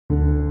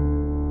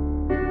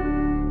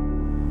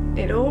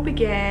It all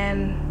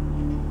began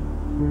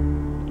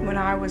when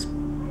I was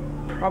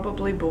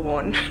probably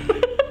born.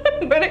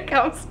 When it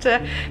comes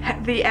to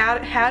the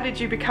how did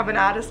you become an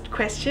artist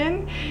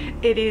question,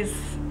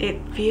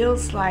 it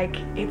feels like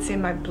it's in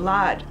my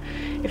blood.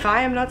 If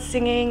I am not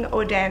singing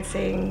or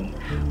dancing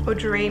or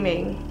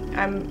dreaming,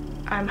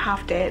 I'm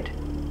half dead.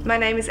 My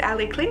name is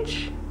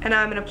Clinch and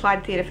I'm an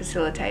applied theatre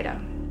facilitator.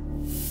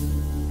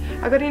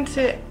 I got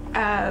into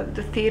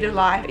the theatre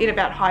life in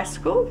about high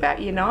school,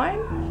 about year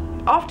 9.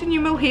 Often you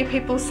will hear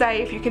people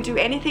say, if you can do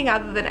anything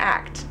other than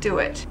act, do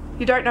it.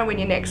 You don't know when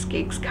your next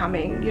gig's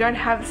coming. You don't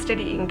have a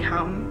steady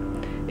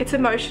income. It's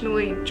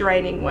emotionally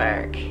draining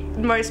work.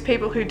 Most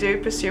people who do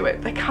pursue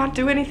it, they can't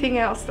do anything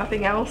else.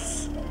 Nothing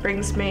else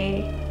brings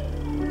me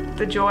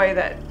the joy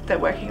that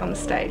working on the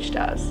stage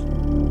does.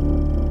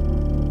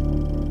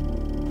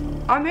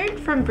 I moved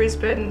from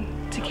Brisbane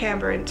to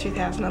Canberra in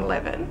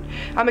 2011.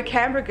 I'm a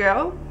Canberra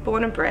girl,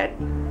 born and bred,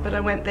 but I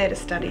went there to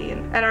study.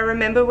 And I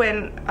remember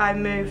when I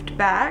moved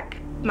back,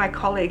 my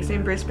colleagues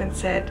in Brisbane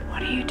said,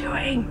 "What are you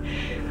doing?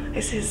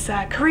 This is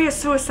career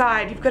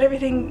suicide. You've got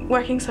everything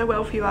working so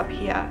well for you up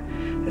here.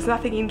 There's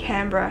nothing in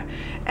Canberra."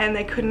 And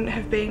they couldn't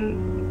have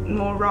been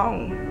more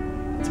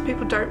wrong. So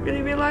people don't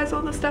really realise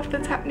all the stuff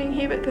that's happening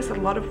here, but there's a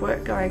lot of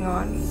work going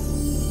on.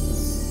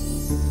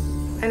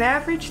 An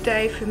average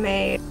day for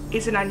me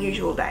is an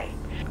unusual day.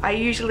 I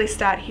usually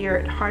start here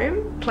at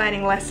home,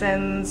 planning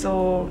lessons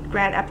or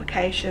grant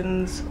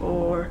applications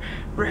or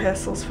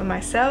rehearsals for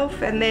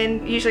myself, and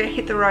then usually I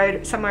hit the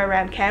road somewhere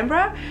around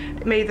Canberra.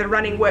 I'm either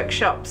running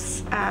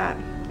workshops,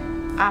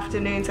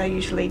 afternoons are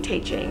usually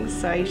teaching,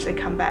 so I usually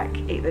come back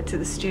either to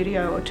the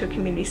studio or to a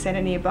community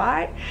centre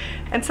nearby.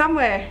 And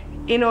somewhere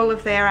in all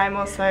of there I'm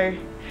also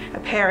a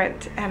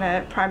parent and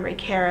a primary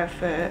carer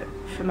for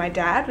my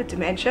dad with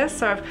dementia,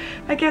 so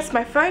I guess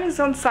my phone is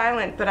on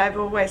silent, but I've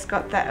always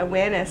got that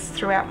awareness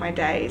throughout my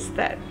days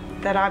that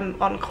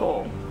I'm on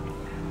call.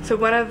 So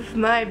one of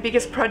my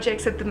biggest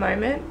projects at the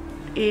moment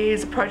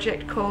is a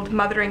project called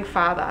Mothering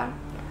Father.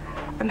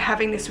 I'm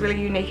having this really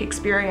unique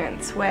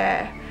experience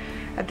where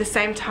at the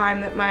same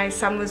time that my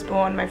son was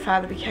born, my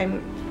father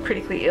became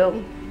critically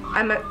ill.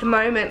 I'm at the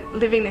moment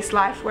living this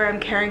life where I'm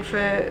caring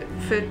for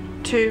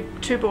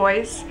two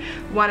boys,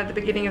 one at the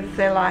beginning of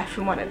their life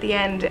and one at the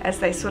end, as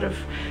they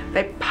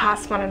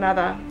pass one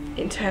another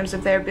in terms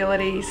of their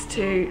abilities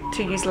to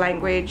use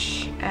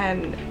language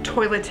and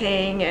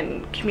toileting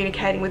and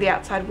communicating with the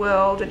outside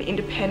world and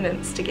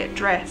independence to get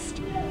dressed.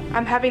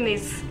 I'm having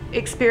these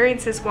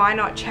experiences, why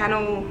not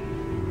channel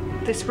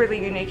this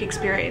really unique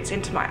experience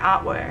into my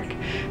artwork?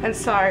 And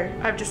so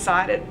I've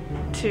decided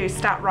to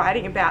start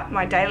writing about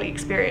my daily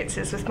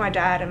experiences with my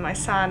dad and my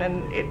son,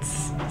 and it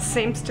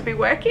seems to be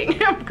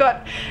working. I've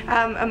got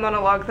a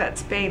monologue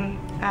that's been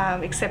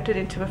accepted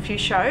into a few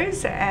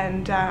shows,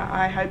 and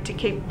I hope to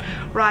keep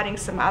writing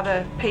some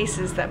other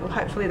pieces that will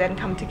hopefully then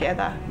come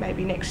together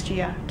maybe next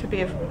year to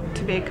be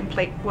a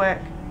complete work.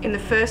 In the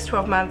first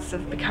 12 months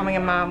of becoming a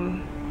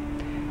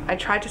mum, I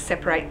tried to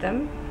separate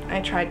them. I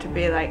tried to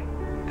be like,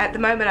 at the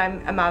moment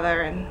I'm a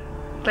mother, and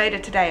later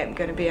today I'm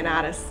going to be an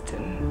artist,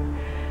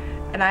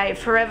 and I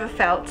forever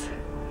felt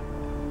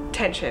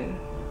tension.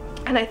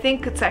 And I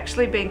think it's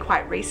actually been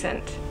quite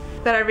recent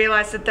that I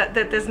realised that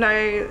there's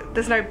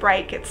no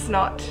break, it's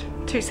not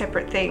two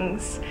separate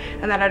things,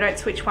 and that I don't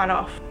switch one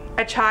off.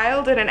 A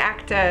child and an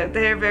actor,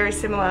 they're very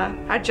similar.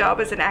 Our job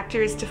as an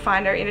actor is to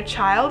find our inner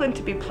child and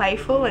to be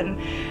playful, and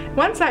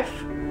once I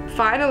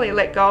finally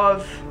let go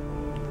of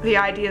the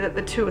idea that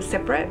the two are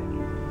separate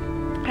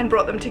and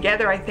brought them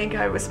together, I think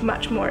I was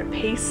much more at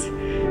peace.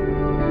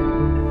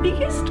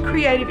 Biggest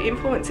creative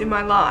influence in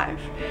my life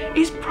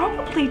is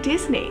probably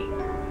Disney.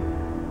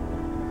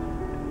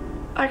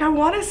 Like, I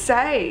want to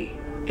say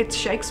it's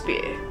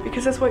Shakespeare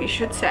because that's what you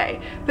should say,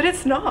 but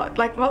it's not.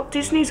 Like, Walt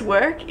Disney's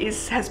work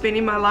has been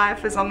in my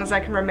life as long as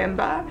I can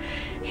remember.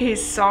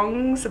 His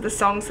songs are the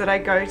songs that I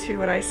go to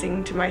when I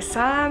sing to my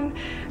son,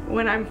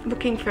 when I'm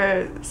looking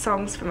for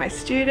songs for my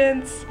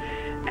students,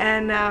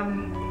 and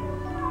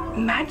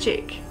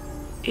magic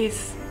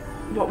is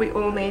what we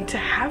all need to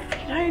have,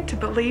 you know, to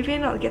believe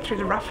in or get through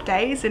the rough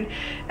days,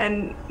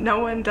 and no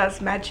one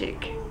does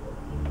magic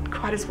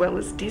quite as well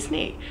as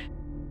Disney.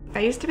 I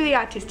used to be the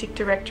artistic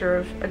director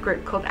of a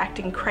group called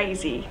Acting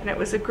Crazy, and it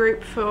was a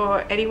group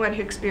for anyone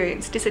who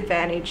experienced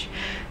disadvantage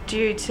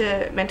due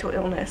to mental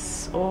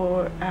illness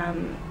or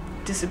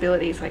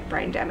disabilities like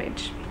brain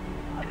damage.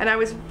 And I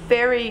was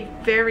very,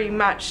 very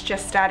much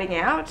just starting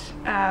out.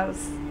 I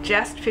was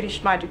just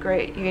finished my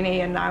degree at uni,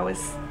 and I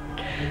was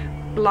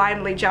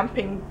blindly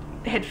jumping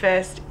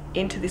headfirst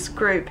into this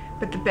group.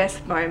 But the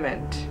best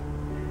moment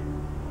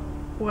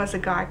was a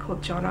guy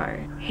called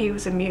Jono. He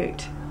was a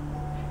mute,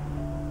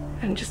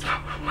 and just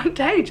one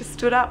day just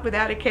stood up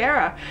without a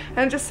carer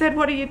and just said,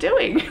 "What are you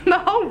doing?" And the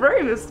whole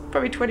room, there's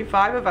probably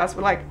 25 of us,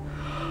 were like,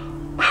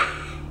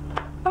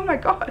 oh my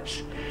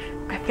gosh.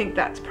 I think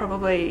that's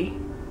probably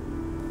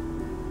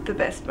the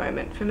best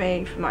moment for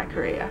me, for my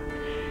career,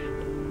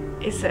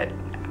 is that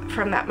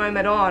from that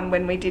moment on,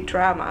 when we did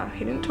drama,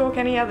 he didn't talk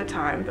any other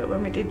time, but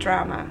when we did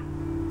drama,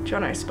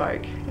 Jono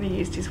spoke and he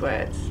used his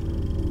words.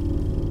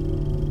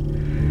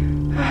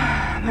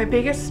 My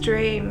biggest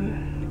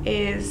dream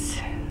is,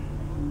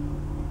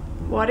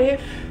 what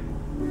if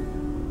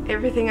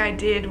everything I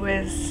did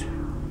was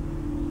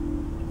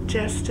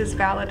just as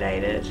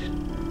validated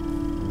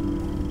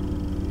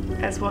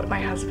as what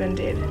my husband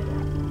did?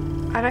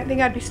 I don't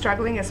think I'd be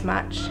struggling as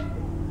much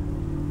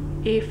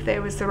if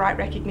there was the right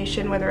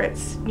recognition, whether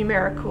it's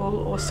numerical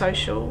or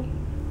social,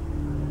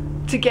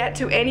 to get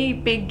to any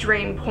big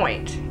dream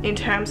point in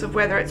terms of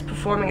whether it's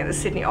performing at the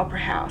Sydney Opera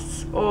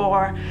House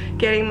or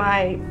getting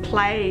my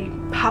play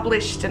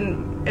published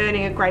and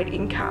earning a great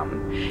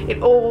income.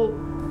 It all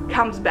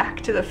comes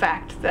back to the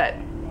fact that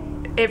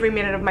every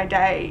minute of my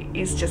day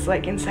is just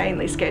like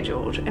insanely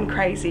scheduled and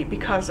crazy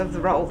because of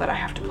the role that I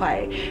have to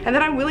play, and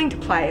that I'm willing to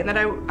play, and that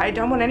I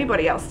don't want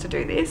anybody else to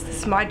do this. This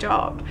is my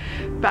job.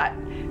 But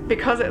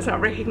because it's not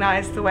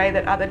recognised the way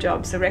that other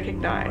jobs are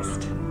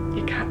recognised,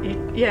 you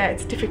can't, yeah,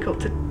 it's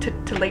difficult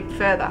to leap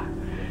further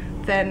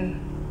than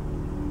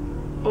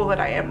all that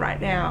I am right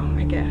now,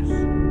 I guess.